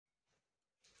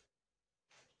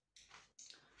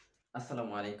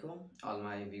Assalamu alaikum, all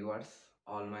my viewers,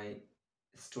 all my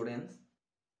students.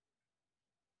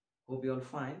 Hope you all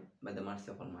fine by the mercy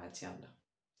of Almighty Allah.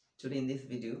 Today in this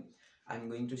video, I'm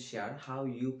going to share how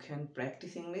you can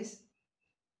practice English,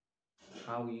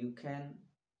 how you can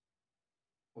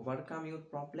overcome your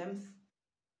problems,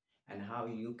 and how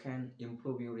you can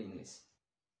improve your English.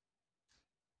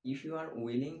 If you are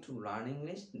willing to learn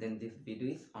English, then this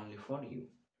video is only for you.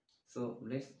 So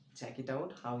let's check it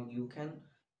out how you can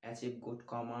achieve good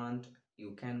command,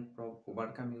 you can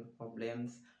overcome your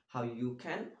problems, how you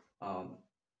can um,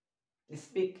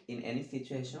 speak in any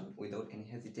situation without any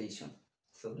hesitation.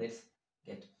 So let's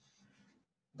get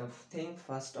the thing.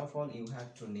 First of all, you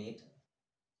have to need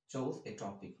choose a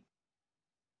topic.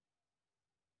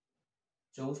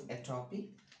 Choose a topic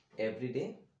every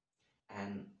day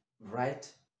and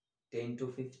write 10 to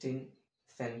 15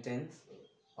 sentence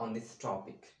on this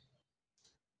topic,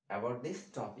 about this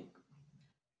topic,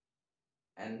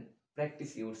 and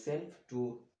practice yourself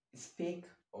to speak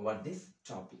over this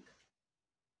topic.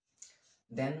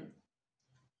 Then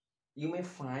you may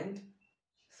find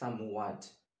some word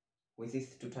which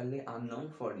is totally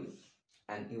unknown for you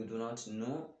and you do not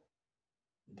know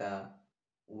the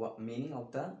meaning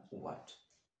of the word.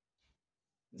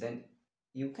 Then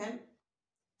you can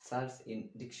search in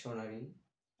dictionary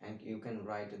and you can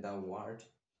write the word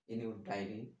in your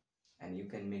diary and you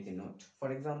can make a note.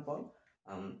 For example,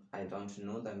 I don't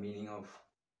know the meaning of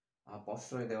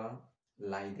প্রশ্রয় দেওয়া,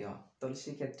 লাই দেওয়া, তাহলে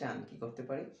সেক্ষেত্রে আমি কি করতে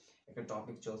পারি, একটা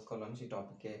টপিক চুজ করলাম, সেই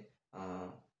টপিকে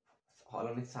অল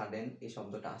অন এ সাডেন এই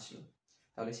শব্দটা আসলো,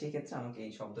 তাহলে সেই ক্ষেত্রে আমাকে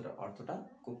এই শব্দটার অর্থটা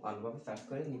খুব ভালোভাবে সার্চ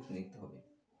করে লিখে নিতে হবে।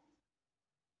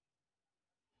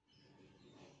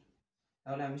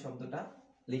 তাহলে আমি শব্দটা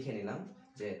লিখে নিলাম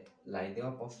যে লাই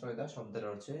দেওয়া প্রশ্রয় দেওয়া শব্দের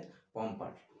অর্থ হচ্ছে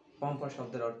পম্পার। পম্পার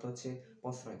শব্দের অর্থ হচ্ছে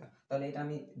প্রশ্রয় দেওয়া। তাহলে এটা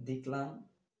আমি দেখলাম,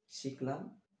 শিখলাম,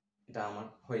 এটা আমার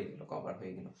হয়ে গেল, কভার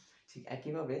হয়ে গেল। ঠিক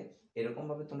একইভাবে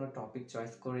এরকমভাবে তোমরা টপিক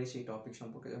চয়েস করে সেই টপিক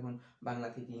সম্পর্কে যখন বাংলা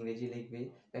থেকে ইংরেজি লিখবে,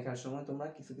 লেখার সময় তোমরা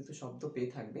কিছু কিছু শব্দ পেয়ে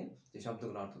থাকবে যে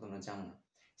শব্দগুলোর অর্থ তোমরা জানো না।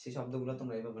 সেই শব্দগুলো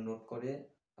তোমরা এইভাবে নোট করে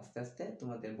আস্তে আস্তে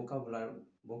তোমাদের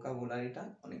ভোকাবুলারিটা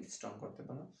অনেক স্ট্রং করতে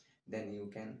পারো। দেন you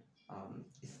can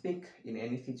speak in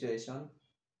any situation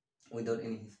without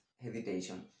any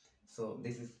hesitation. So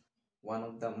this is one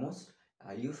of the most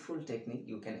useful technique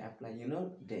you can apply in your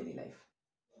daily life.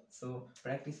 So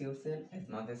practice yourself as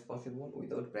much as possible.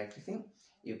 Without practicing,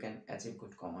 you can achieve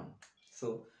good command. So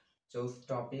choose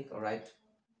topic, write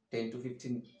 10 to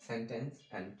 15 sentence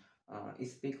and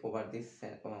speak over this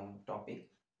topic.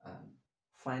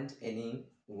 Find any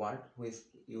word which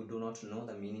you do not know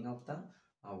the meaning of the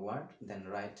word, then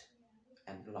write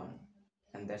and learn,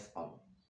 and that's all.